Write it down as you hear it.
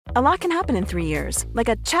A lot can happen in 3 years, like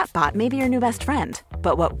a chatbot may be your new best friend.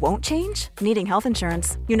 But what won't change? Needing health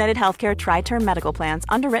insurance. United Healthcare Tri-Term Medical Plans,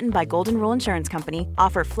 underwritten by Golden Rule Insurance Company,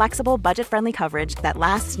 offer flexible, budget-friendly coverage that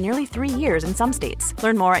lasts nearly 3 years in some states.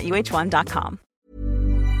 Learn more at uh1.com.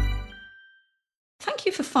 Thank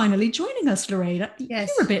you for finally joining us, Lorraine.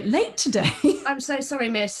 Yes. You're a bit late today. I'm so sorry,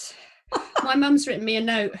 miss. My mum's written me a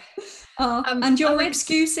note. And your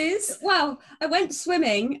excuse is? Well, I went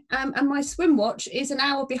swimming and my swim watch is an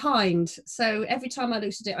hour behind. So every time I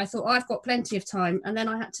looked at it, I thought, I've got plenty of time. And then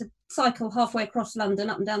I had to cycle halfway across London,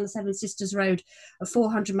 up and down the Seven Sisters Road at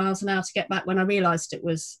 400 miles an hour to get back when I realised it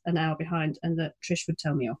was an hour behind and that Trish would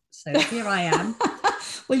tell me off. So here I am.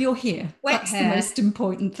 Well, you're here. Wet That's hair. the most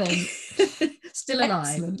important thing. Still alive.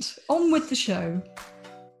 Excellent. On with the show.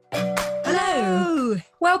 Hello.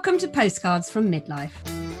 Welcome to Postcards from Midlife.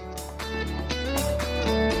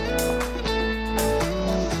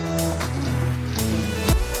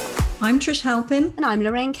 I'm Trish Halpin. And I'm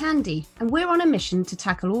Lorraine Candy, and we're on a mission to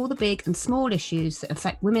tackle all the big and small issues that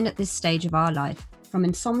affect women at this stage of our life, from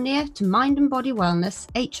insomnia to mind and body wellness,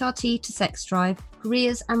 HRT to sex drive,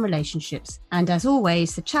 careers and relationships, and as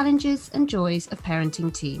always, the challenges and joys of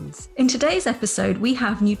parenting teens. In today's episode, we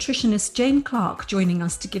have nutritionist Jane Clark joining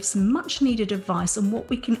us to give some much needed advice on what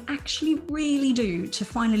we can actually really do to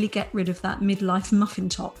finally get rid of that midlife muffin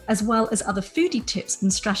top, as well as other foodie tips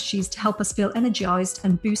and strategies to help us feel energized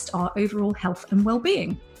and boost our overall health and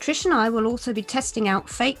well-being. Trish and I will also be testing out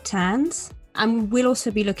fake tans, and we'll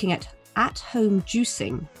also be looking at home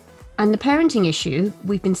juicing. And the parenting issue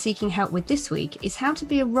we've been seeking help with this week is how to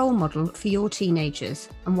be a role model for your teenagers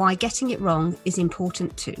and why getting it wrong is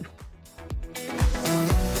important too.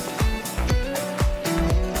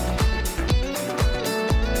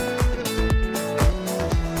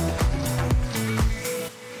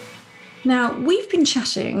 Now, we've been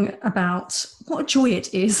chatting about what a joy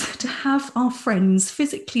it is to have our friends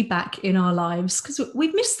physically back in our lives, because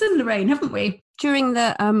we've missed them, Lorraine, haven't we? During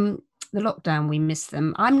the lockdown, we missed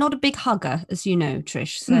them. I'm not a big hugger, as you know,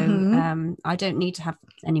 Trish, so I don't need to have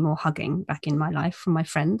any more hugging back in my life from my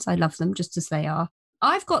friends. I love them just as they are.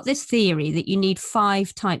 I've got this theory that you need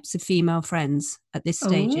 5 types of female friends at this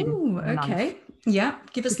stage in life. Okay. Yeah,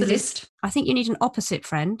 give us the list. I think you need an opposite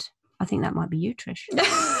friend. I think that might be you, Trish.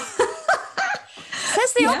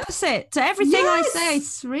 Says the opposite to everything I say.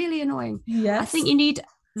 It's really annoying. Yes. I think you need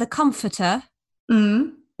the comforter.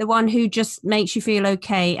 The one who just makes you feel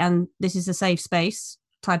okay and this is a safe space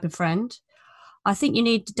type of friend. I think you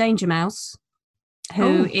need the Danger Mouse,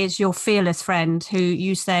 who is your fearless friend, who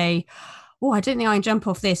you say, oh, I don't think I can jump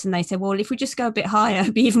off this. And they say, well, if we just go a bit higher,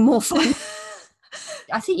 it'd be even more fun.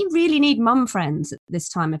 I think you really need mum friends at this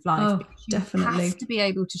time of life. Oh, definitely. You have to be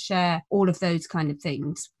able to share all of those kind of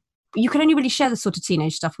things. You can only really share the sort of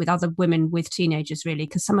teenage stuff with other women with teenagers, really,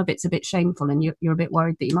 because some of it's a bit shameful and you're a bit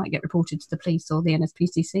worried that you might get reported to the police or the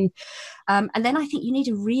NSPCC. And then I think you need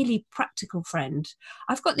a really practical friend.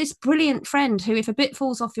 I've got this brilliant friend who, if a bit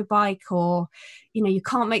falls off your bike or, you know, you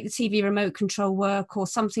can't make the TV remote control work or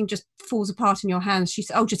something just falls apart in your hands, she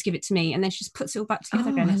says, oh, just give it to me. And then she just puts it all back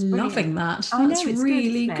together again. I'm loving that. I know, That's it's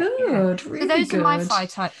really good. Really so those are my 5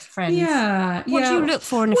 types of friends. Yeah. What do you look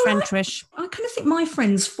for in a friend, Trish? I kind of think my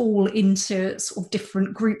friends fall into sort of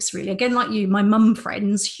different groups, really. Again, like you, my mum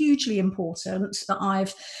friends, hugely important, that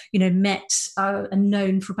I've, met and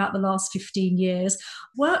known for about the last 15 years.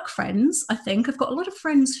 Work friends, I think. I've got a lot of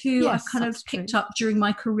friends who I've kind of picked up during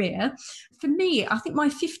my career. For me, I think my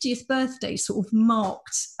 50th birthday sort of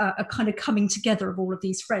marked a kind of coming together of all of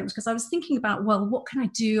these friends, because I was thinking about, well, what can I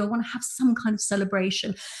do? I want to have some kind of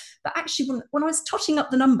celebration. But actually, when I was totting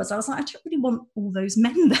up the numbers, I was like, I don't really want all those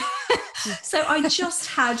men there. So I just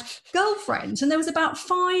had girlfriends, and there was about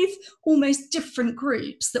 5 almost different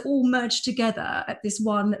groups that all merged together at this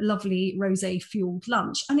one lovely rosé-fueled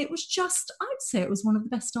lunch. And it was just, I'd say it was one of the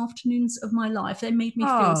best afternoons of my life. They made me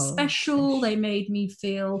feel special. They made me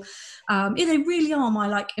feel, they really are my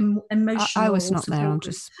like emotional. I was not there. I'm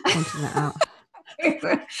just pointing that out.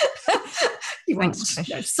 Thanks, Trish.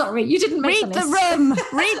 No, sorry, you didn't make Read the room.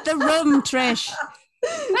 Read the room, Trish.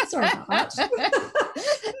 Sorry about that.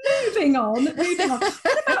 Moving on.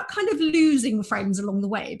 What about kind of losing friends along the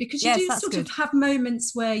way? Because you do sort of have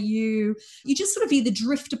moments where you just sort of either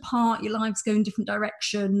drift apart, your lives go in different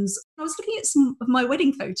directions. I was looking at some of my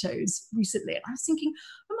wedding photos recently and I was thinking,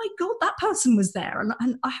 oh my God, that person was there.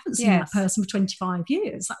 And I haven't seen that person for 25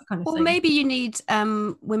 years, that kind of thing. Or maybe you need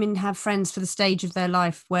women have friends for the stage of their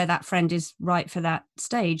life where that friend is right for that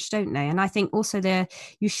stage, don't they? And I think also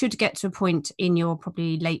you should get to a point in your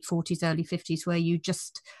probably late 40s, early 50s where you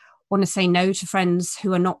just want to say no to friends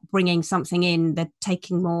who are not bringing something in, they're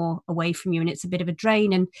taking more away from you, and it's a bit of a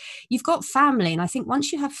drain. And you've got family, and I think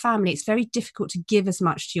once you have family, it's very difficult to give as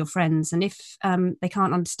much to your friends, and if they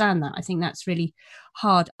can't understand that, I think that's really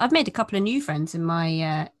hard. I've made a couple of new friends in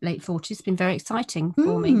my late 40s. It's been very exciting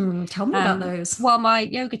for me. Tell me about those. Well, my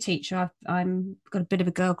yoga teacher, I'm got a bit of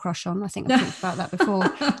a girl crush on. I think I've talked about that before.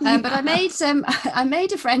 But I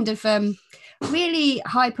made a friend of really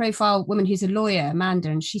high profile woman who's a lawyer, Amanda,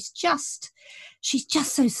 and she's just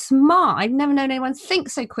so smart. I've never known anyone think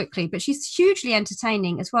so quickly, but she's hugely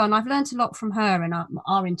entertaining as well. And I've learned a lot from her and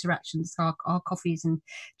our interactions, our coffees and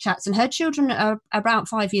chats. And her children are about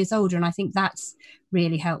 5 years older, and I think that's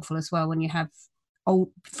really helpful as well when you have old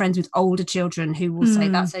friends with older children who will say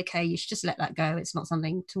that's okay, you should just let that go, it's not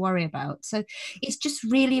something to worry about. So it's just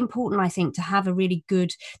really important, I think, to have a really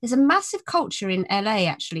good, there's a massive culture in LA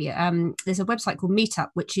actually. There's a website called Meetup,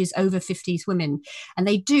 which is over 50s women, and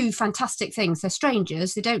they do fantastic things. They're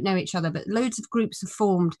strangers, they don't know each other, but loads of groups have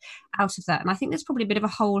formed out of that. And I think there's probably a bit of a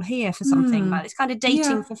hole here for something like it's kind of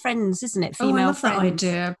dating for friends, isn't it? Female I love friends. that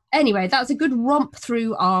idea. Anyway, that was a good romp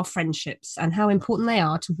through our friendships and how important they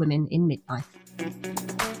are to women in midlife.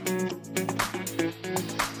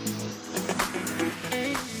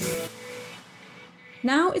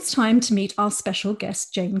 Now it's time to meet our special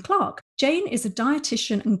guest, Jane Clark. Jane is a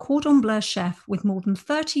dietitian and cordon bleu chef with more than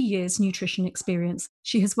 30 years nutrition experience.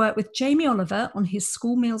 She has worked with Jamie Oliver on his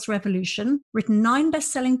School Meals Revolution, written 9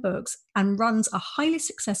 best-selling books, and runs a highly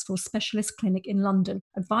successful specialist clinic in London,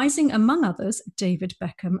 advising, among others, David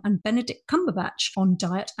Beckham and Benedict Cumberbatch on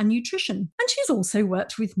diet and nutrition. And she's also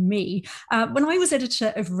worked with me. When I was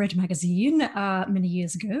editor of Red Magazine many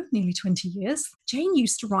years ago, nearly 20 years, Jane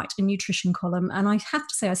used to write a nutrition column, and I have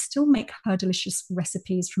to say I still make her delicious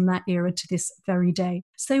recipes from that era to this very day.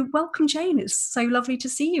 So welcome, Jane. It's so lovely to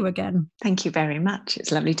see you again. Thank you very much.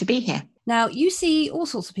 It's lovely to be here. Now, you see all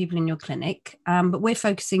sorts of people in your clinic, but we're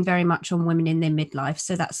focusing very much on women in their midlife.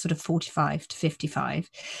 So that's sort of 45 to 55.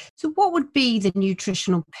 So what would be the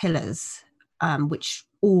nutritional pillars which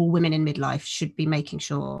all women in midlife should be making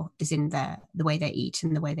sure is in there, the way they eat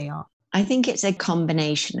and the way they are? I think it's a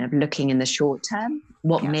combination of looking in the short term,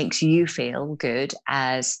 what makes you feel good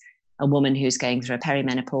as a woman who's going through a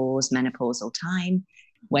perimenopause, menopausal time.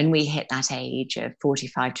 When we hit that age of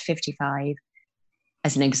 45 to 55,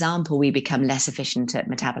 as an example, we become less efficient at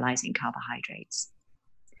metabolizing carbohydrates.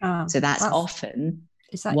 So that's often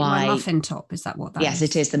is that why my muffin top? Is that what that is? Yes,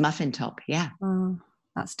 it is the muffin top. Yeah.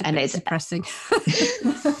 That's depressing.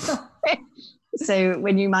 So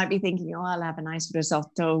when you might be thinking, oh, I'll have a nice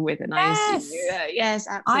risotto with a nice... Yes,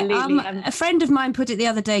 absolutely. A friend of mine put it the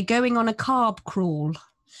other day, going on a carb crawl.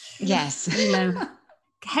 Yes. You know,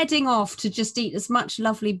 heading off to just eat as much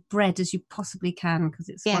lovely bread as you possibly can because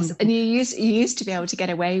it's wonderful. And you used to be able to get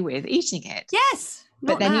away with eating it. Yes.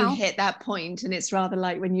 But then now. You hit that point, and it's rather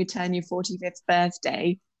like when you turn your 45th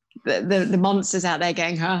birthday, the monster's out there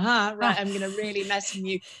going, right, I'm going to really mess with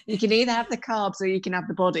you. You can either have the carbs or you can have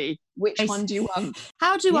the body. Which one do you want?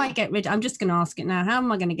 How do I get rid? I'm just going to ask it now. How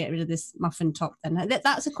am I going to get rid of this muffin top then?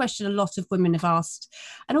 That's a question a lot of women have asked.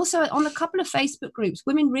 And also on a couple of Facebook groups,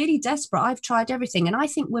 women really desperate. I've tried everything. And I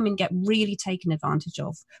think women get really taken advantage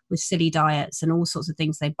of with silly diets and all sorts of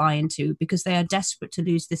things they buy into because they are desperate to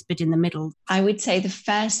lose this bit in the middle. I would say the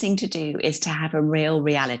first thing to do is to have a real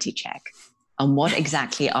reality check. And what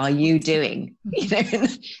exactly are you doing?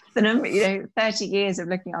 The number, 30 years of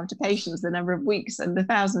looking after patients, the number of weeks and the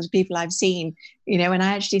thousands of people I've seen, and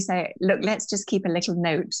I actually say, look, let's just keep a little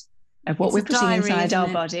note of what we're putting inside our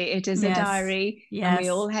body. It is a diary and we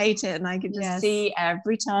all hate it. And I can just see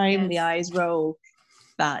every time the eyes roll,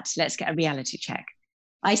 but let's get a reality check.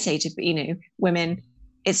 I say to, women,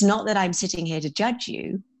 it's not that I'm sitting here to judge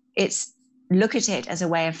you. It's look at it as a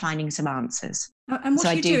way of finding some answers. And what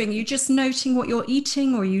are you doing? Are you just noting what you're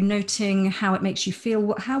eating, or are you noting how it makes you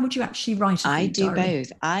feel? How would you actually write a I do diary?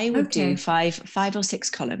 both. I would do five or six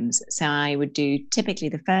columns. So I would do, typically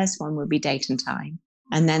the first one would be date and time.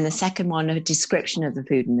 And then the second one, a description of the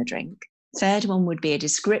food and the drink. Third one would be a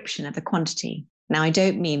description of the quantity. Now, I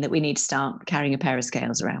don't mean that we need to start carrying a pair of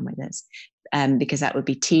scales around with us, because that would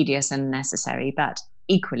be tedious and unnecessary. But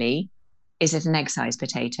equally, is it an egg-sized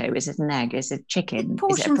potato? Is it an egg? Is it chicken?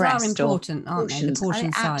 Portions is it a breast? Are important, aren't they? The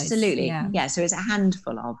portion size. Absolutely. Yeah. So it's a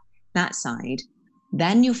handful of that side.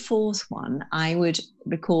 Then your fourth one, I would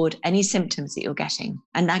record any symptoms that you're getting.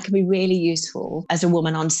 And that can be really useful as a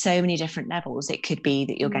woman on so many different levels. It could be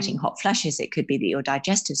that you're getting hot flushes. It could be that your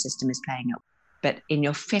digestive system is playing up. But in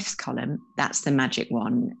your fifth column, that's the magic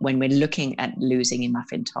one. When we're looking at losing your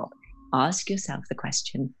muffin top, ask yourself the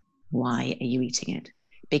question, why are you eating it?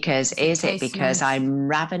 Because is it because nice? I'm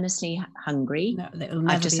ravenously hungry? No, it'll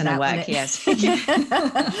never I've just be done a that, work, will it? yes.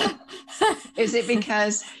 Is it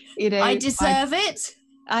because, I deserve it?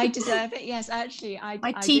 I deserve it, yes. Actually,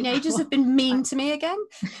 My teenagers have been mean to me again.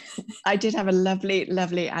 I did have a lovely,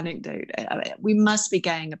 lovely anecdote. We must be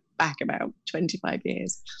going back about 25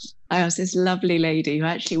 years. I asked this lovely lady who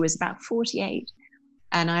actually was about 48,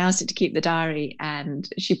 and I asked her to keep the diary, and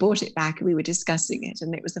she brought it back and we were discussing it.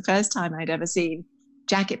 And it was the first time I'd ever seen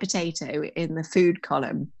jacket potato in the food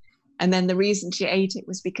column. And then the reason she ate it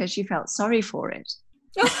was because she felt sorry for it.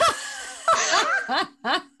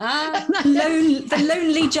 The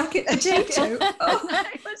lonely jacket potato.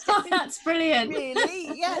 Oh, that's brilliant.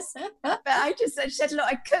 Really? Yes. But I said, look,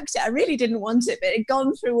 I cooked it. I really didn't want it, but it had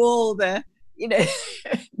gone through all the, being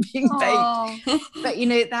baked. But,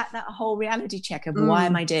 that whole reality check of why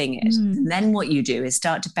am I doing it? And then what you do is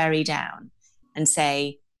start to bury down and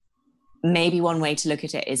say, maybe one way to look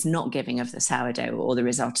at it is not giving of the sourdough or the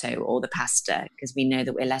risotto or the pasta, because we know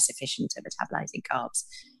that we're less efficient at metabolizing carbs.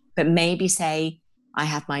 But maybe say, I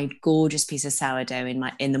have my gorgeous piece of sourdough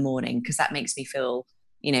in the morning, because that makes me feel,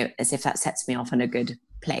 as if that sets me off in a good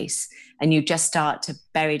place. And you just start to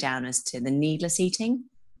bury down as to the needless eating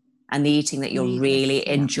and the eating that you're really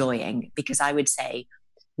enjoying. Because I would say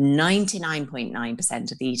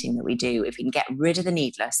 99.9% of the eating that we do, if we can get rid of the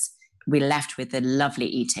needless, we're left with the lovely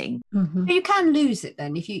eating. Mm-hmm. You can lose it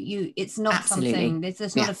then if you it's not Absolutely. Something,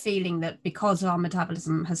 there's not a feeling that because our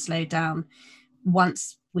metabolism has slowed down,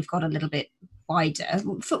 once we've got a little bit wider,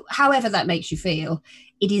 however that makes you feel,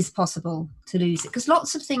 it is possible to lose it, because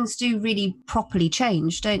lots of things do really properly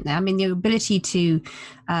change, don't they? I mean, the ability to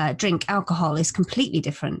drink alcohol is completely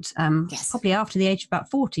different, probably after the age of about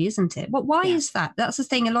 40, isn't it? Why is that? That's the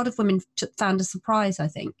thing a lot of women found a surprise, I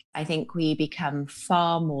think. I think we become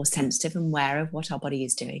far more sensitive and aware of what our body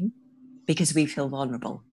is doing because we feel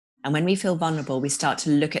vulnerable. And when we feel vulnerable, we start to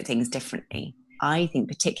look at things differently. I think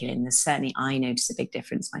particularly, and certainly I notice a big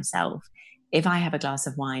difference myself, if I have a glass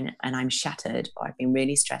of wine and I'm shattered or I've been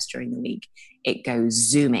really stressed during the week, it goes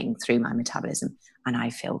zooming through my metabolism and I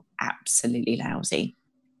feel absolutely lousy.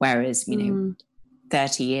 Whereas,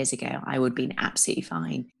 30 years ago, I would have been absolutely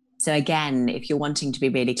fine. So again, if you're wanting to be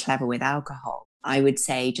really clever with alcohol, I would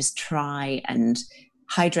say just try and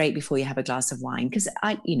hydrate before you have a glass of wine. Because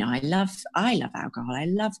I love alcohol. I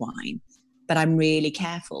love wine, but I'm really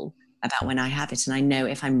careful about when I have it. And I know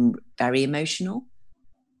if I'm very emotional,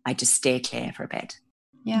 I just steer clear for a bit.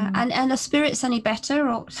 Yeah. And are spirits any better,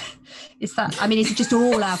 or is that, I mean, is it just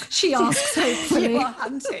all alcohol? She asks, hopefully. You are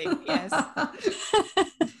hunting, yes.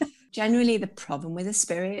 Generally, the problem with a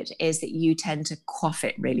spirit is that you tend to quaff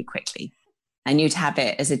it really quickly. And you'd have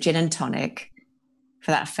it as a gin and tonic for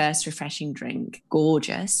that first refreshing drink.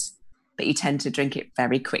 Gorgeous, but you tend to drink it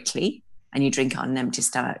very quickly and you drink it on an empty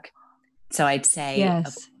stomach. So I'd say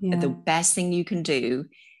the best thing you can do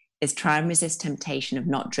is try and resist temptation of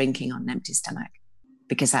not drinking on an empty stomach,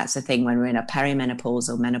 because that's the thing when we're in our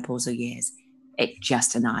perimenopausal, menopausal years, it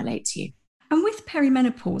just annihilates you. And with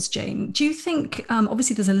perimenopause, Jane, do you think,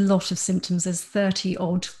 obviously there's a lot of symptoms, there's 30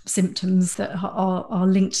 odd symptoms that are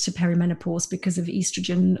linked to perimenopause because of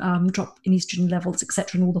estrogen, drop in estrogen levels,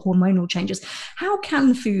 etc., and all the hormonal changes. How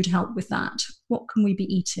can food help with that? What can we be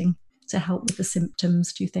eating to help with the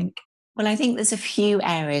symptoms, do you think? Well, I think there's a few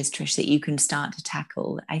areas, Trish, that you can start to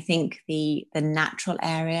tackle. I think the natural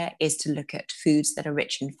area is to look at foods that are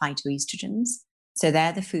rich in phytoestrogens. So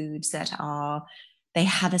they're the foods that they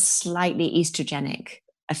have a slightly estrogenic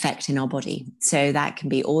effect in our body. So that can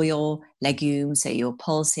be all your legumes, so your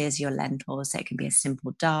pulses, your lentils, so it can be a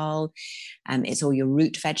simple dal. It's all your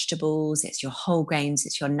root vegetables, it's your whole grains,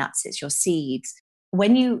 it's your nuts, it's your seeds.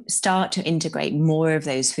 When you start to integrate more of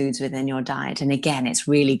those foods within your diet, and again, it's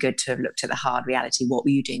really good to have looked at the hard reality, what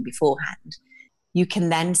were you doing beforehand? You can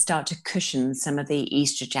then start to cushion some of the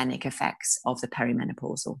estrogenic effects of the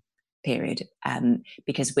perimenopausal period,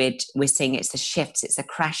 because we're seeing it's the shifts, it's the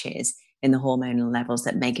crashes in the hormonal levels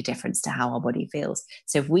that make a difference to how our body feels.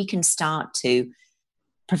 So if we can start to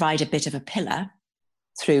provide a bit of a pillar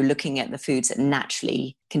through looking at the foods that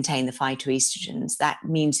naturally contain the phytoestrogens, that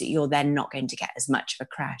means that you're then not going to get as much of a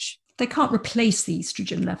crash. They can't replace the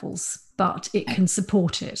estrogen levels, but it can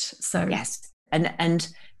support it. So yes, and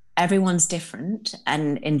everyone's different.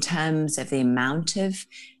 And in terms of the amount of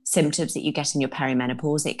symptoms that you get in your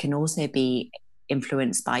perimenopause, it can also be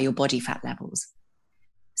influenced by your body fat levels.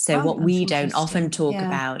 So what we don't often talk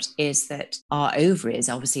about is that our ovaries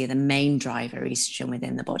obviously are the main driver of estrogen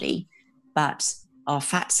within the body, but our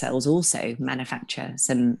fat cells also manufacture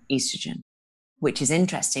some estrogen, which is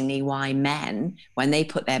interestingly why men, when they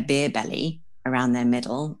put their beer belly around their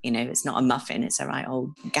middle, it's not a muffin, it's a right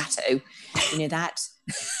old gatto, that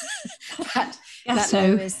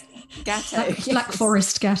lowers gatto. Black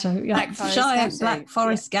Forest gatto. Yeah. Black Forest Giant gatto. Black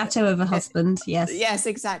Forest gatto of a husband. Yes. Yes,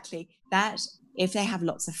 exactly. That if they have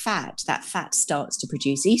lots of fat, that fat starts to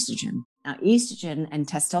produce estrogen. Now, estrogen and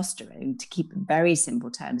testosterone, to keep very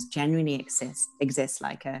simple terms, generally exist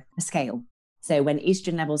like a scale. So when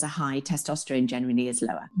estrogen levels are high, testosterone generally is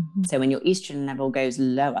lower. Mm-hmm. So when your estrogen level goes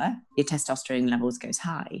lower, your testosterone levels goes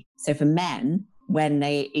high. So for men, when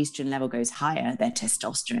their estrogen level goes higher, their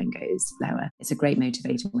testosterone goes lower. It's a great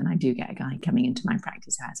motivator when I do get a guy coming into my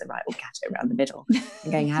practice who has a right old gatto around the middle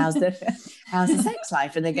and going, how's the sex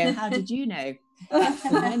life? And they go, how did you know?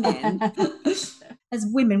 For women, as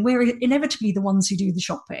women, we're inevitably the ones who do the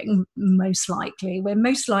shopping, most likely. We're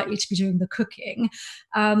most likely to be doing the cooking.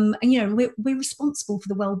 And, we're responsible for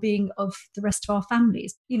the well-being of the rest of our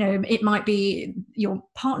families. It might be your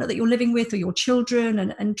partner that you're living with or your children,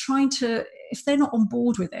 and trying to, if they're not on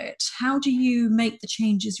board with it, how do you make the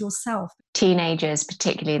changes yourself? Teenagers,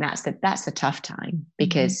 particularly, that's the tough time,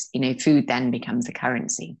 because, food then becomes a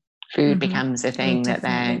currency. Food becomes a thing that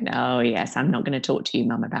they're, oh yes, I'm not going to talk to you,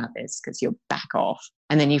 mum, about this because you'll back off.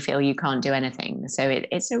 And then you feel you can't do anything. So it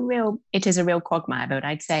is a real quagmire, but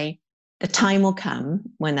I'd say the time will come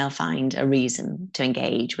when they'll find a reason to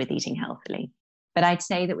engage with eating healthily. But I'd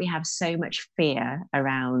say that we have so much fear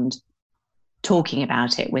around talking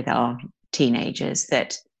about it with our teenagers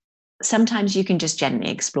that sometimes you can just gently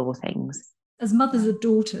explore things. As mothers of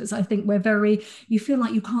daughters, I think you feel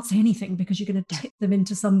like you can't say anything because you're going to tip them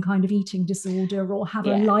into some kind of eating disorder or have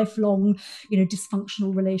a lifelong,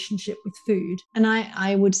 dysfunctional relationship with food. And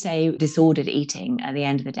I would say disordered eating at the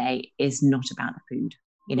end of the day is not about the food,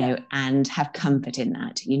 and have comfort in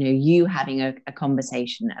that. You having a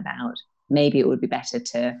conversation about maybe it would be better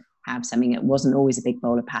to have something that wasn't always a big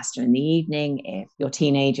bowl of pasta in the evening. If your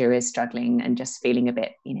teenager is struggling and just feeling a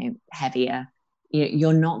bit, heavier,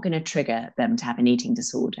 you're not going to trigger them to have an eating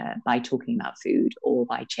disorder by talking about food or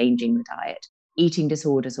by changing the diet. Eating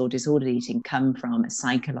disorders or disordered eating come from a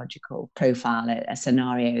psychological profile, a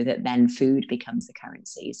scenario that then food becomes the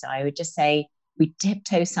currency. So I would just say we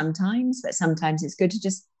tiptoe sometimes, but sometimes it's good to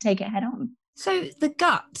just take it head on. So the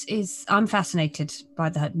gut I'm fascinated by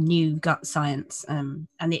the new gut science and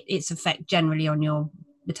its effect generally on your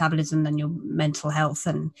metabolism and your mental health.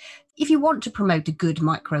 And if you want to promote a good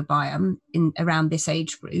microbiome around this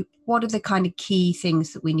age group, what are the kind of key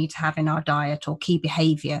things that we need to have in our diet or key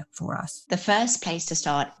behavior for us? The first place to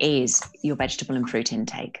start is your vegetable and fruit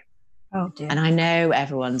intake. Oh dear. And I know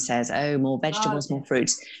everyone says, oh, more vegetables, more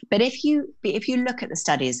fruits. But if you look at the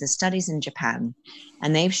studies in Japan,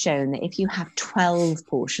 and they've shown that if you have 12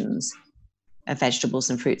 portions of vegetables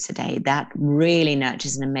and fruits a day, that really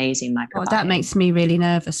nurtures an amazing microbiome. Oh, that makes me really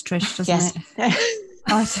nervous, Trish, doesn't it?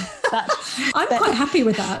 I'm quite happy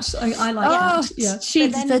with that. I like that. Yeah.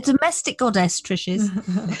 She's the domestic goddess, Trish is.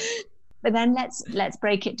 But then let's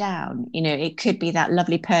break it down. It could be that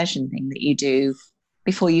lovely Persian thing that you do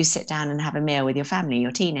before you sit down and have a meal with your family, your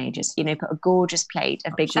teenagers. Put a gorgeous plate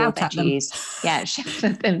of big raw veggies. Yeah, shout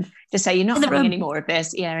at them. Just say you're not having any more of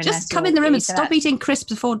this. Yeah, just come in the room and stop eating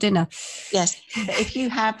crisps before dinner. Yes, but if you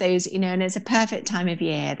have those, and it's a perfect time of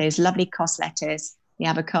year, those lovely cos lettuce, the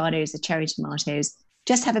avocados, the cherry tomatoes,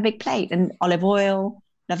 just have a big plate and olive oil,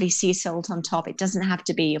 lovely sea salt on top. It doesn't have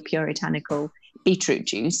to be your puritanical beetroot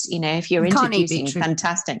juice. If you're introducing,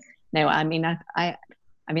 fantastic. No, I mean,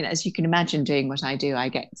 as you can imagine, doing what I do, I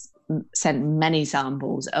get sent many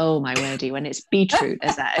samples. Oh my wordy, when it's beetroot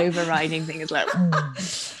as that overriding thing, is like.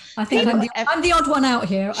 I think I'm the odd one out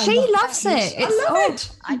here. She loves it. I love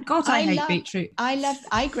it. I hate beetroot.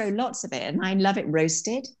 I grow lots of it, and I love it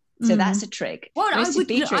roasted. So that's a trick. Well,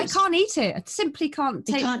 I can't eat it. I simply can't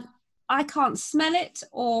take. I can't smell it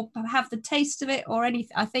or have the taste of it or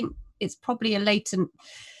anything. I think it's probably a latent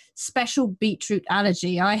special beetroot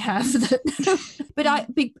allergy I have. But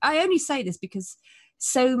I only say this because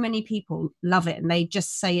so many people love it and they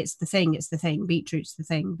just say it's the thing, beetroot's the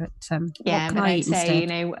thing. But but I'd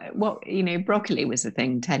say, broccoli was the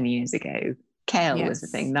thing 10 years ago. Kale was the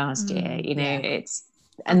thing last year.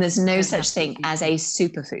 And there's no such thing as a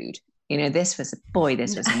superfood. This was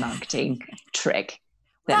a marketing trick.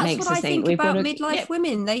 That's what I think about midlife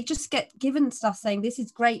women. They just get given stuff saying this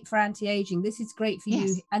is great for anti-aging, this is great for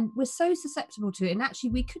you, and we're so susceptible to it. And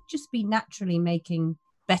actually, we could just be naturally making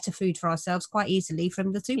better food for ourselves quite easily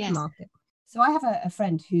from the supermarket. Yes. So I have a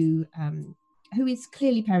friend who is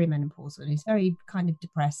clearly perimenopausal and is very kind of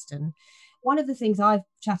depressed. And one of the things I've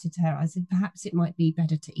chatted to her, I said perhaps it might be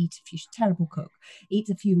better to eat, if you're a terrible cook, eat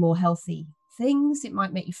a few more healthy things. It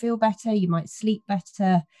might make you feel better. You might sleep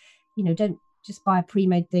better. Don't just buy a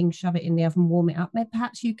pre-made thing, shove it in the oven, warm it up. Maybe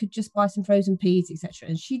perhaps you could just buy some frozen peas, etc.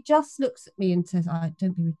 And she just looks at me and says,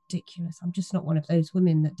 don't be ridiculous. I'm just not one of those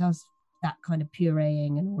women that does that kind of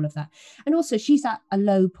pureeing and all of that. And also she's at a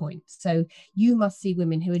low point. So you must see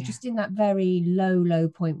women who are just in that very low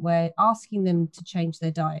point where asking them to change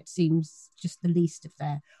their diet seems just the least of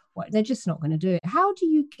they're just not going to do it. How do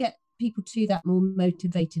you get people to that more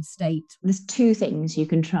motivated state? There's two things you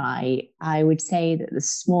can try. I would say that the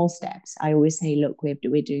small steps, I always say, look,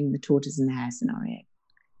 we're doing the tortoise and the hare scenario,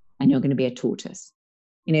 and you're going to be a tortoise.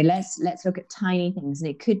 Let's look at tiny things. And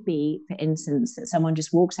it could be, for instance, that someone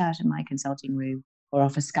just walks out of my consulting room or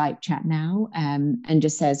off a Skype chat now and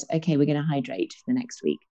just says, okay, we're going to hydrate for the next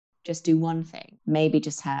week. Just do one thing. Maybe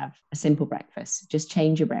just have a simple breakfast. Just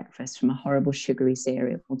change your breakfast from a horrible sugary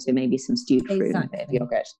cereal to maybe some stewed fruit and a bit of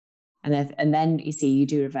yogurt. And then you see, you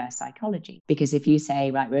do reverse psychology. Because if you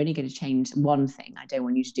say, right, we're only going to change one thing, I don't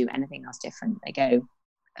want you to do anything else different. They go,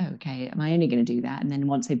 okay, am I only going to do that? And then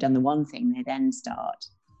once they've done the one thing, they then start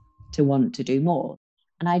to want to do more.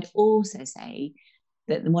 And I'd also say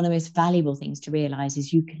that one of the most valuable things to realize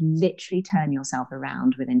is you can literally turn yourself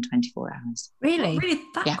around within 24 hours. Really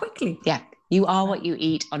that quickly? Yeah. You are what you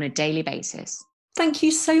eat on a daily basis. Thank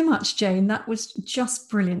you so much, Jane. That was just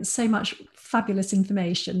brilliant. So much fabulous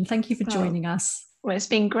information. Thank you for joining us. Well, it's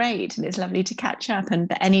been great, and it's lovely to catch up,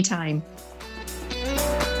 and any time.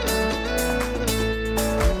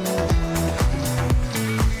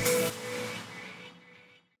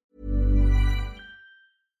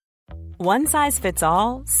 One size fits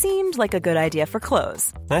all seemed like a good idea for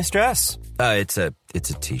clothes. Nice dress. It's a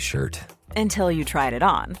t-shirt. Until you tried it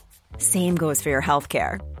on. Same goes for your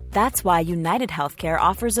healthcare. That's why United Healthcare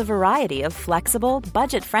offers a variety of flexible,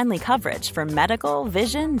 budget-friendly coverage for medical,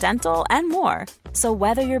 vision, dental, and more. So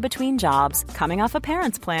whether you're between jobs, coming off a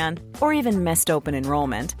parent's plan, or even missed open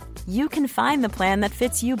enrollment, you can find the plan that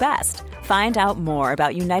fits you best. Find out more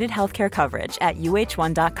about United Healthcare coverage at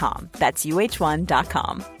uh1.com. That's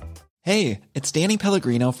uh1.com. Hey, it's Danny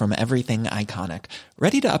Pellegrino from Everything Iconic.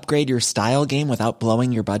 Ready to upgrade your style game without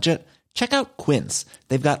blowing your budget? Check out Quince.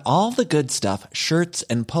 They've got all the good stuff, shirts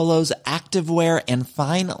and polos, activewear, and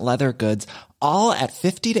fine leather goods, all at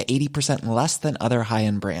 50 to 80% less than other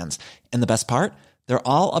high-end brands. And the best part? They're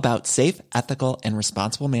all about safe, ethical, and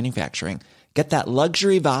responsible manufacturing. Get that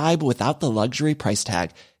luxury vibe without the luxury price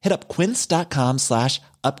tag. Hit up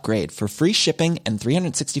quince.com/upgrade for free shipping and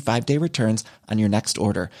 365-day returns on your next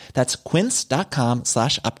order. That's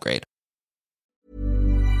quince.com/upgrade.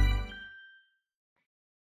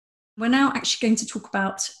 We're now actually going to talk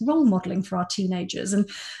about role modelling for our teenagers. And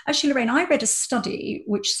actually, Lorraine, I read a study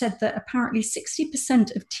which said that apparently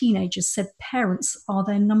 60% of teenagers said parents are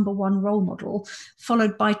their number one role model,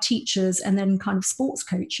 followed by teachers and then kind of sports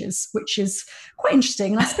coaches, which is quite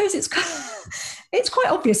interesting. And I suppose it's quite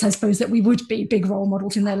obvious, I suppose, that we would be big role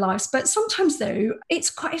models in their lives. But sometimes, though, it's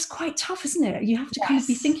quite tough, isn't it? You have to kind of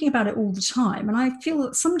be thinking about it all the time. And I feel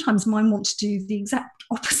that sometimes mine want to do the exact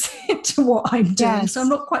opposite to what I'm doing. Yes. So I'm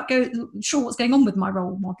not quite sure what's going on with my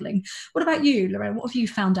role modelling. What about you, Lorraine? What have you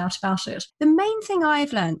found out about it? The main thing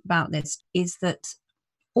I've learned about this is that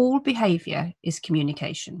all behaviour is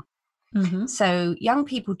communication. Mm-hmm. So young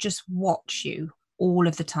people just watch you all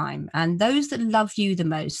of the time. And those that love you the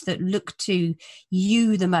most, that look to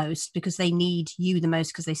you the most because they need you the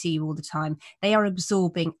most because they see you all the time, they are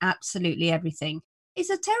absorbing absolutely everything. It's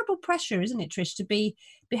a terrible pressure, isn't it, Trish, to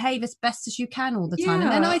behave as best as you can all the time. Yeah.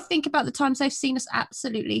 And then I think about the times they've seen us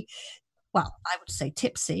absolutely, well, I would say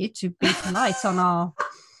tipsy, to be polite, on our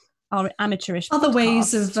amateurish other podcasts.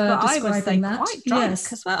 ways of But I would say describing that. quite drunk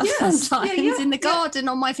Yes. as well. Yes. Sometimes in the garden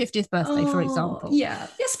on my 50th birthday, for example. Yeah,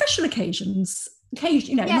 special occasions. Yes,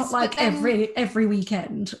 not like every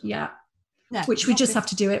weekend. Yeah. No, Which we just have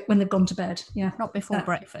to do it when they've gone to bed. Yeah. Not before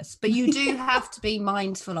breakfast. But you do have to be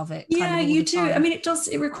mindful of it. Yeah, you do. Time. I mean, it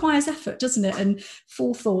requires effort, doesn't it? And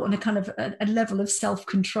forethought and a kind of a level of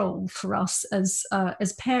self-control for us as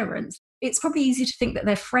parents. It's probably easy to think that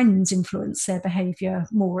their friends influence their behaviour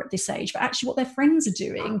more at this age, but actually what their friends are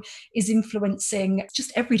doing is influencing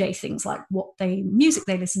just everyday things like music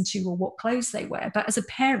they listen to or what clothes they wear. But as a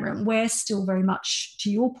parent, we're still very much,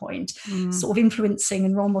 to your point, sort of influencing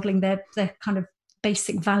and role modelling their kind of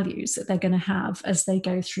basic values that they're going to have as they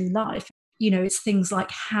go through life. It's things like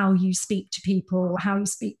how you speak to people, how you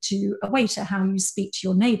speak to a waiter, how you speak to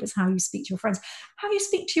your neighbours, how you speak to your friends, how you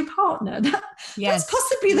speak to your partner. That's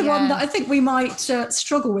possibly the one that I think we might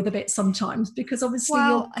struggle with a bit sometimes, because obviously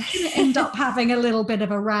you're going to end up having a little bit of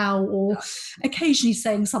a row or occasionally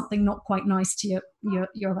saying something not quite nice to your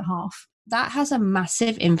other half. That has a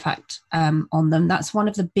massive impact on them. That's one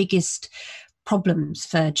of the biggest problems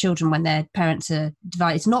for children when their parents are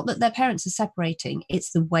divided. It's not that their parents are separating,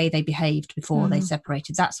 it's the way they behaved before they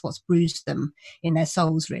separated. That's what's bruised them in their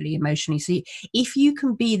souls, really, emotionally. So if you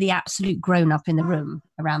can be the absolute grown-up in the room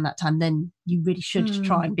around that time, then you really should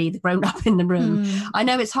try and be the grown-up in the room. I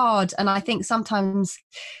know it's hard, and I think sometimes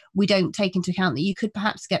we don't take into account that you could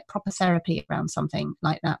perhaps get proper therapy around something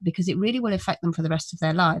like that, because it really will affect them for the rest of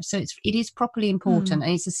their lives. So it is properly important,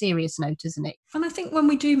 and it's a serious note, isn't it? And I think when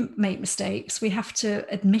we do make mistakes, we have to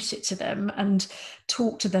admit it to them and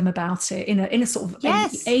talk to them about it in a sort of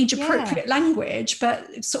age-appropriate language,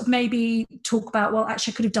 but sort of maybe talk about, well,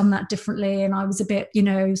 actually I could have done that differently, and I was a bit,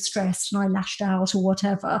 stressed and I lashed out or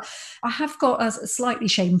whatever. I have got a slightly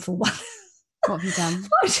shameful one. What have you done?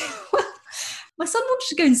 My son wanted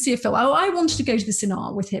to go and see a film. I wanted to go to the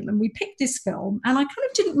cinema with him, and we picked this film, and I kind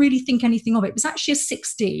of didn't really think anything of it. It was actually a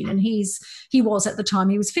 16, and he was at the time,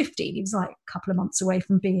 he was 15. He was like a couple of months away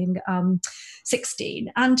from being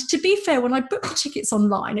 16. And to be fair, when I booked the tickets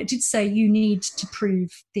online, it did say you need to prove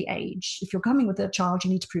the age. If you're coming with a child, you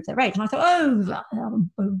need to prove their age. And I thought, I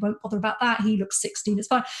won't bother about that. He looks 16, it's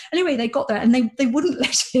fine. Anyway, they got there, and they wouldn't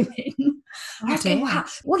let him in. I had to go, wow.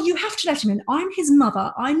 Well, you have to let him in. I'm his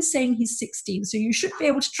mother. I'm saying he's 16, so you should be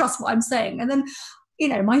able to trust what I'm saying. And then,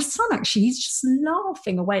 my son actually, he's just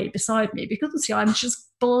laughing away beside me because obviously I'm just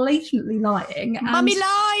blatantly lying. Mummy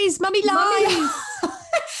lies! Mummy lies!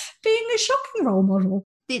 Being a shocking role model.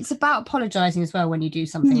 It's about apologising as well when you do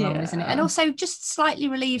something wrong, isn't it? And also just slightly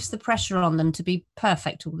relieves the pressure on them to be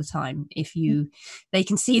perfect all the time. If they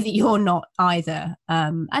can see that you're not either.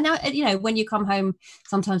 And when you come home,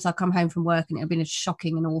 sometimes I'll come home from work and it'll been a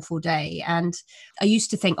shocking and awful day. And I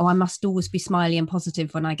used to think, I must always be smiley and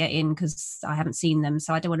positive when I get in because I haven't seen them.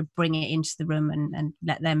 So I don't want to bring it into the room and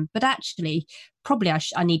let them. But actually, probably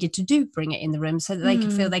I needed to bring it in the room so that they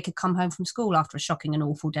could feel they could come home from school after a shocking and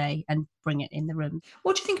awful day and bring it in the room.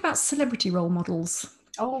 What do you think about celebrity role models?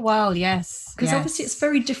 Oh, well, yes. Because obviously it's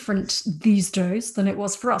very different these days than it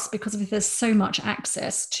was for us, because there's so much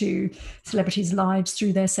access to celebrities' lives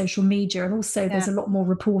through their social media. And also there's a lot more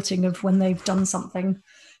reporting of when they've done something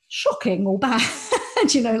shocking or bad,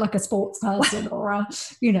 like a sports person or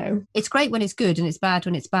It's great when it's good and it's bad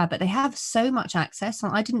when it's bad, but they have so much access.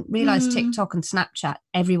 I didn't realise TikTok and Snapchat,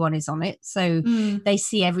 everyone is on it. So they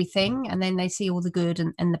see everything, and then they see all the good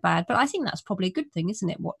and the bad. But I think that's probably a good thing, isn't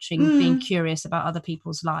it? Watching, being curious about other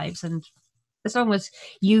people's lives. And as long as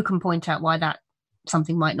you can point out why that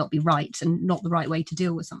something might not be right and not the right way to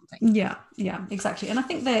deal with something. Yeah, exactly. And I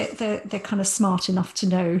think they're kind of smart enough to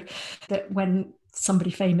know that when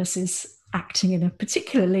somebody famous is acting in a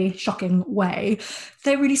particularly shocking way,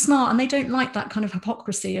 they're really smart, and they don't like that kind of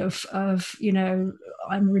hypocrisy of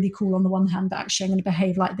I'm really cool on the one hand, but actually I'm going to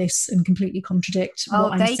behave like this and completely contradict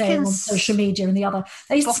what I'm saying on social media and the other.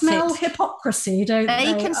 They smell hypocrisy, don't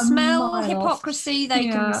they? They can smell hypocrisy. They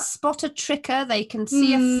can spot a tricker. They can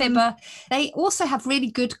see a fibber. They also have really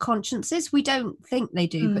good consciences. We don't think they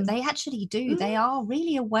do, but they actually do. They are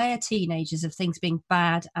really aware teenagers of things being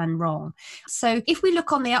bad and wrong. So if we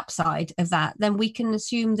look on the upside of that, then we can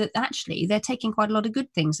assume that actually they're taking quite a lot of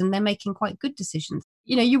good things and they're making quite good decisions.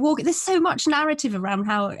 There's so much narrative around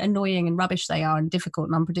how annoying and rubbish they are and difficult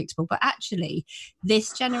and unpredictable, but actually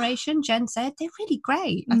this generation, Gen Z, they're really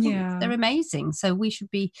great. I think they're amazing. So we should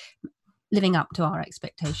be living up to our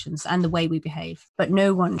expectations and the way we behave, but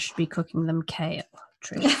no one should be cooking them kale.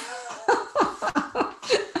 Trish.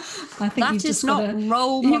 I think that is not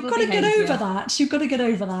role model. You've got to get over that. You've got to get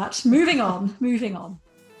over that. Moving on.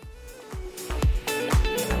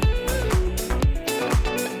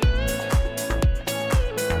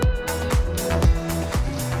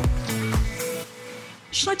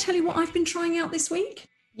 Should I tell you what I've been trying out this week?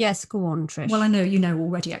 Yes, go on, Trish. Well, I know you know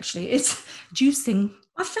already, actually. It's juicing.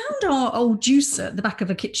 I found our old juicer at the back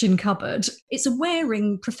of a kitchen cupboard. It's a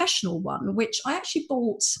Waring professional one, which I actually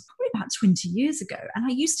bought probably about 20 years ago. And I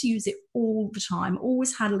used to use it all the time.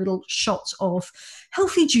 Always had a little shot of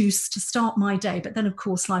healthy juice to start my day. But then, of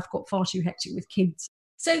course, life got far too hectic with kids.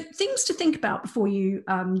 So things to think about before you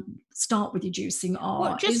start with your juicing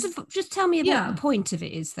are... Just tell me about the point of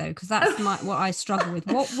it is, though, because that's what I struggle with.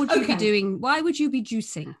 What would you be doing? Why would you be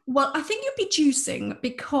juicing? Well, I think you'd be juicing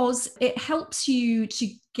because it helps you to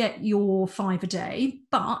get your 5 a day,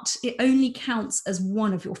 but it only counts as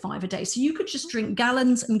one of your 5 a day. So you could just drink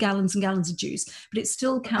gallons and gallons and gallons of juice, but it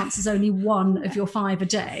still counts as only one of your 5 a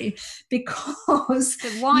day, because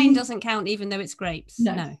the wine doesn't count even though it's grapes.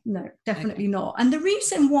 No, definitely not. And the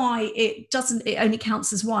reason why it only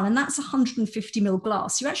counts as one, and that's 150 ml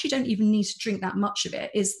glass, you actually don't even need to drink that much of it,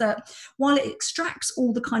 is that while it extracts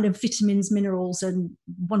all the kind of vitamins, minerals and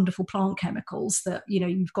wonderful plant chemicals that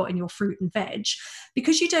you've got in your fruit and veg,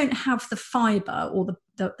 because you don't have the fiber or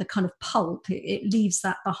the kind of pulp, it leaves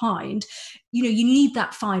that behind. You need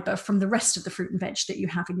that fiber from the rest of the fruit and veg that you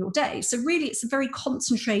have in your day. So really it's a very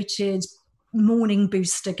concentrated morning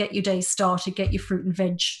booster. Get your day started, get your fruit and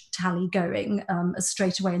veg tally going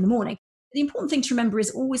straight away in the morning. The important thing to remember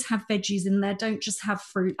is always have veggies in there. Don't just have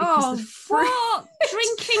fruit. What?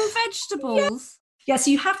 Drinking vegetables? Yeah,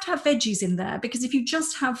 so you have to have veggies in there, because if you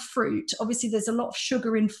just have fruit, obviously there's a lot of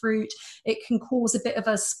sugar in fruit. It can cause a bit of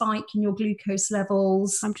a spike in your glucose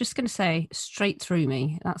levels. I'm just going to say, straight through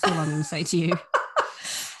me. That's all I'm going to say to you.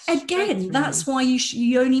 Again, that's why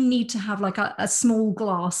you only need to have like a small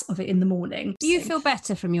glass of it in the morning. Do you feel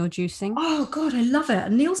better from your juicing? Oh God, I love it.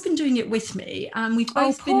 And Neil's been doing it with me, and we've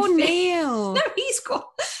both been. Poor Neil. No,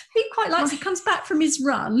 he quite likes. He comes back from his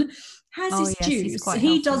run, has his juice.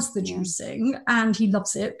 He does the juicing, and he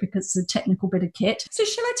loves it because it's a technical bit of kit. So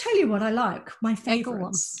shall I tell you what I like? My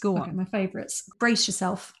favourites. Go on. Okay, my favourites. Brace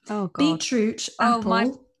yourself. Oh God. Beetroot, apple.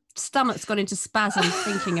 My stomach's gone into spasm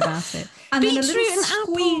thinking about it. And beetroot then a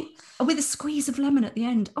little and apple with a squeeze of lemon at the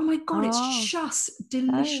end. Oh my God, it's just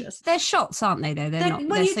delicious. They're shots, aren't they? Though they're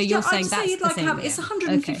not. So you're saying that's the thing. It's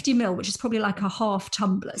 150 ml, which is probably like a half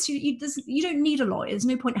tumbler. So you don't need a lot. There's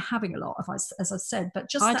no point in having a lot, as I said. But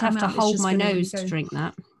just I'd that have to amount hold my nose to drink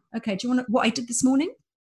that. Okay. Do you want what I did this morning?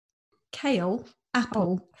 Kale,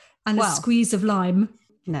 apple, and a squeeze of lime.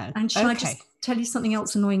 No. And shall I just tell you something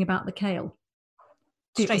else annoying about the kale?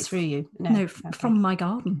 Straight through you. No, from my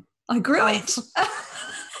garden. I grew it.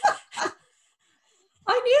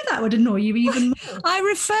 I knew that would annoy you even more. I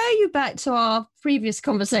refer you back to our previous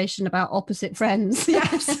conversation about opposite friends.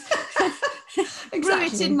 Yes. Exactly. Grew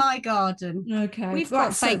it in my garden. Okay. We've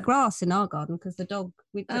got fake grass in our garden because the dog,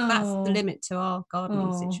 that's the limit to our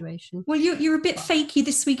gardening situation. Well, you're a bit fakey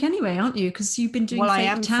this week anyway, aren't you? Because you've been doing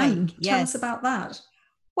fake tan. Fake, yes. Tell us about that.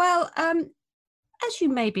 Well, as you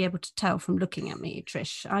may be able to tell from looking at me,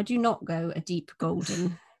 Trish, I do not go a deep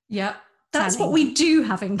golden. Yeah, that's what we do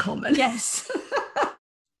have in common. Yes.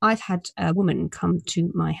 I've had a woman come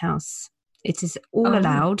to my house. It is all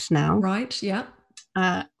allowed now. Right, yeah.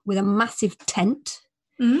 With a massive tent,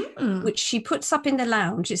 which she puts up in the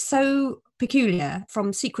lounge. It's so peculiar,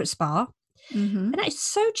 from Secret Spa. And it's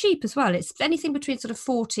so cheap as well. It's anything between sort of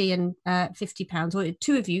 £40 and £50, or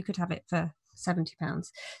two of you could have it for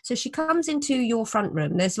 £70. So she comes into your front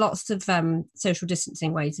room. There's lots of social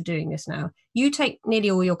distancing ways of doing this now. You take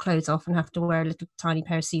nearly all your clothes off and have to wear a little tiny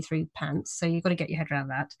pair of see-through pants. So you've got to get your head around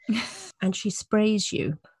that. And she sprays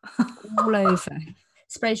you all over.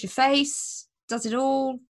 Sprays your face, does it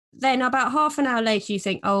all. Then about half an hour later, you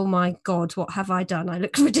think, oh my God, what have I done? I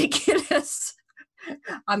look ridiculous.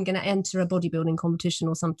 I'm going to enter a bodybuilding competition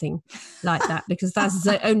or something like that, because that's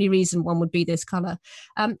the only reason one would be this colour.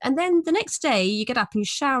 And then the next day you get up and you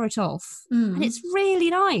shower it off and it's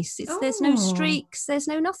really nice. There's no streaks, there's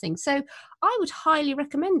no nothing. So I would highly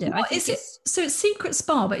recommend it. So it's Secret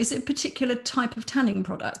Spa, but is it a particular type of tanning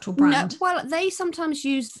product or brand? No, well, they sometimes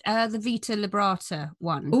use the Vita Librata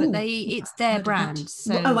one, but it's their brand.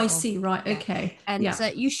 So, I see. Right. Okay. And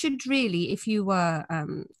you should really, if you were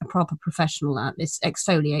a proper professional at this,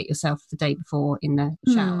 exfoliate yourself the day before in the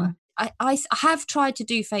shower. I have tried to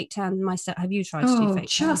do fake tan myself. Have you tried to do fake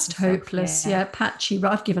tan? Just hopeless. Yeah, patchy.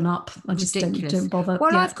 But I've given up. I just don't bother.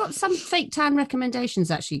 Well, I've got some fake tan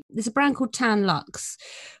recommendations, actually. There's a brand called Tan Luxe,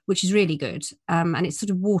 which is really good. And it's sort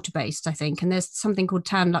of water-based, I think. And there's something called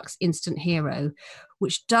Tan Luxe Instant Hero,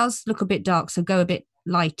 which does look a bit dark, so go a bit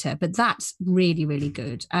lighter. But that's really, really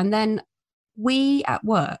good. And then we at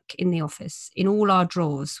work in the office, in all our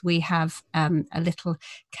drawers, we have a little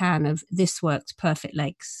can of This Works Perfect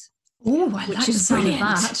Legs. Oh, I like the sound of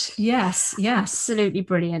that. Yes. Absolutely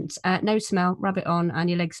brilliant. No smell, rub it on and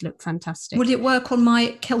your legs look fantastic. Would it work on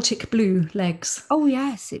my Celtic blue legs? Oh,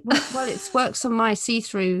 yes. It works on my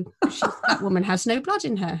see-through. That woman has no blood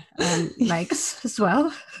in her legs as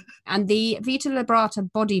well. And the Vita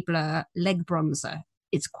Librata Body Blur Leg Bronzer,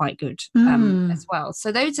 it's quite good as well.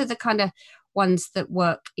 So those are the kind of ones that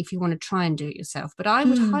work if you want to try and do it yourself. But I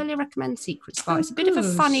would highly recommend Secret Spa. It's a bit of a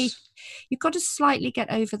funny, you've got to slightly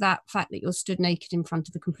get over that fact that you're stood naked in front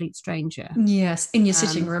of a complete stranger. Yes, in your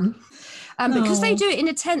sitting room. Because they do it in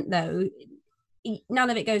a tent though, none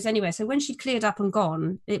of it goes anywhere. So when she cleared up and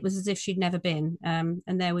gone, it was as if she'd never been. And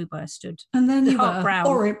there we were, stood. And then you were brown.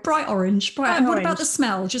 Bright orange. And what about the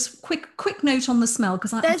smell? Just quick note on the smell,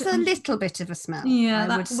 because there's a little bit of a smell. Yeah, I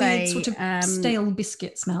that would weird say, sort of stale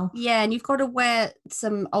biscuit smell. Yeah, and you've got to wear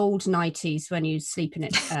some old nighties when you sleep in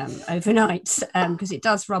it overnight, because it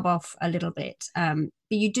does rub off a little bit. But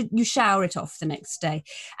you shower it off the next day,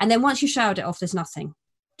 and then once you showered it off, there's nothing.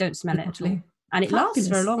 Don't smell it at all. And it lasts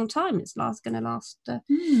for a long time. It's going to last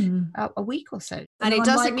a week or so. And it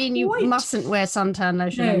doesn't mean you mustn't wear suntan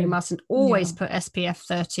lotion, and you mustn't always put SPF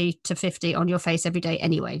 30 to 50 on your face every day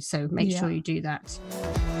anyway. So make sure you do that.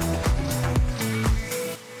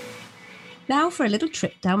 Now for a little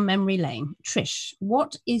trip down memory lane. Trish,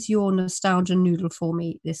 what is your nostalgia noodle for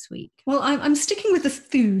me this week? Well, I'm sticking with the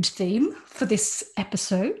food theme for this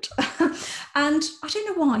episode. And I don't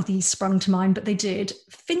know why these sprung to mind, but they did.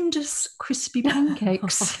 Findus crispy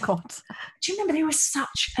pancakes. Oh, God. Do you remember they were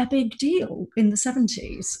such a big deal in the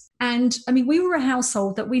 70s? And I mean, we were a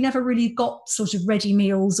household that we never really got sort of ready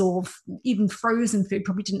meals or even frozen food,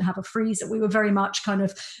 probably didn't have a freezer. We were very much kind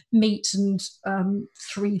of meat and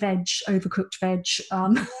 3 veg, overcooked veg.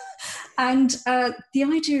 And the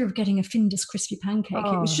idea of getting a Findus crispy pancake,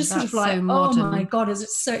 it was just sort of like, so modern. oh my God, is it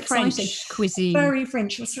so exciting. French cuisine. Very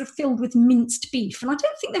French. It was sort of filled with minced beef. And I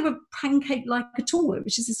don't think they were pancake-like at all. It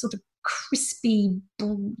was just this sort of crispy,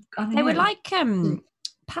 They were like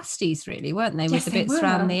pasties, really, weren't they? With the bits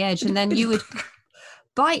around the edge. And then you would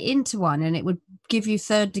bite into one and it would give you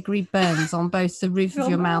 3rd-degree burns on both the roof of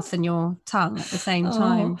your mouth and your tongue at the same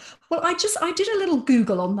time. Well, I did a little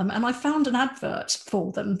Google on them and I found an advert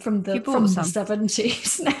for them from the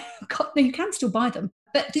 70s. No, you can still buy them.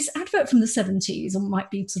 But this advert from the 70s, or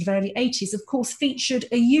might be sort of early 80s, of course, featured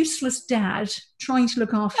a useless dad trying to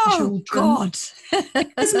look after children. Oh, God.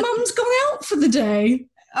 His mum's gone out for the day.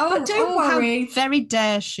 But don't worry. How very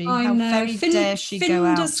dare she? I know. Very dare she go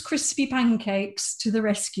out? Findus crispy pancakes to the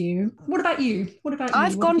rescue. What about you?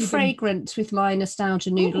 I've gone fragrant with my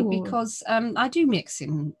nostalgia noodle because I do mix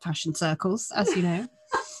in fashion circles, as you know,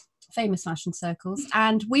 famous fashion circles.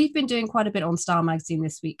 And we've been doing quite a bit on Style Magazine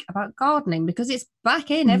this week about gardening because it's back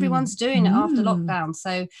in. Everyone's doing it after lockdown.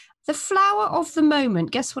 So the flower of the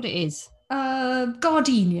moment, guess what it is?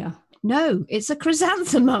 Gardenia. No, it's a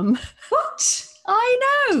chrysanthemum. What?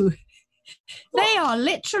 I know. They are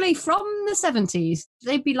literally from the 70s.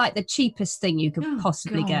 They'd be like the cheapest thing you could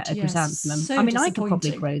possibly get, a chrysanthemum. So I mean, I could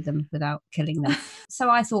probably grow them without killing them. So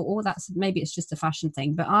I thought, maybe it's just a fashion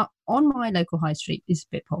thing. But on my local high street, is a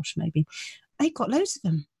bit posh maybe, they've got loads of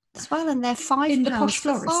them as well. And they're £5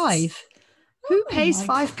 for 5. Who pays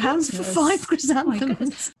 £5 for 5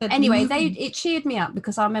 chrysanthemums? Anyway, it cheered me up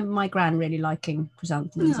because I remember my gran really liking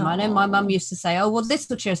chrysanthemums. And I know my mum used to say, oh, well, this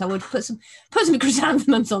will cheer us. I would put some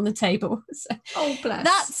chrysanthemums on the table. So bless.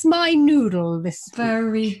 That's my noodle this week.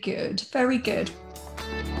 Very good. Very good.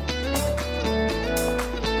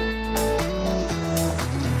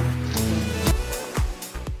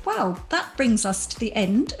 Well, that brings us to the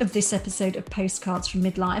end of this episode of Postcards from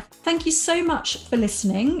Midlife. Thank you so much for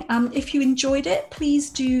listening. If you enjoyed it,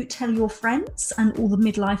 please do tell your friends and all the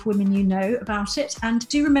midlife women you know about it. And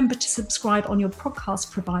do remember to subscribe on your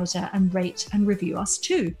podcast provider and rate and review us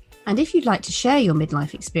too. And if you'd like to share your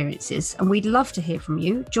midlife experiences, and we'd love to hear from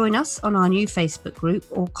you, join us on our new Facebook group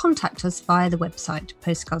or contact us via the website,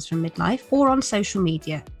 Postcards from Midlife, or on social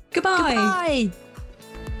media. Goodbye. Goodbye.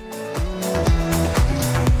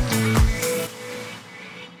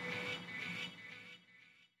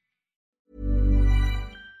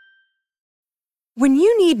 When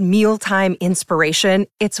you need mealtime inspiration,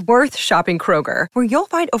 it's worth shopping Kroger, where you'll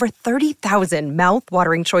find over 30,000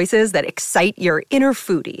 mouth-watering choices that excite your inner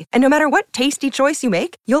foodie. And no matter what tasty choice you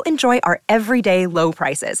make, you'll enjoy our everyday low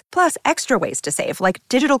prices, plus extra ways to save, like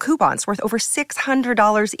digital coupons worth over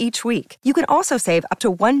 $600 each week. You can also save up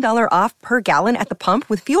to $1 off per gallon at the pump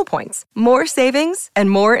with fuel points. More savings and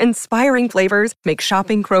more inspiring flavors make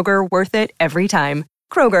shopping Kroger worth it every time.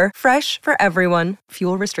 Kroger, fresh for everyone.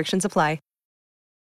 Fuel restrictions apply.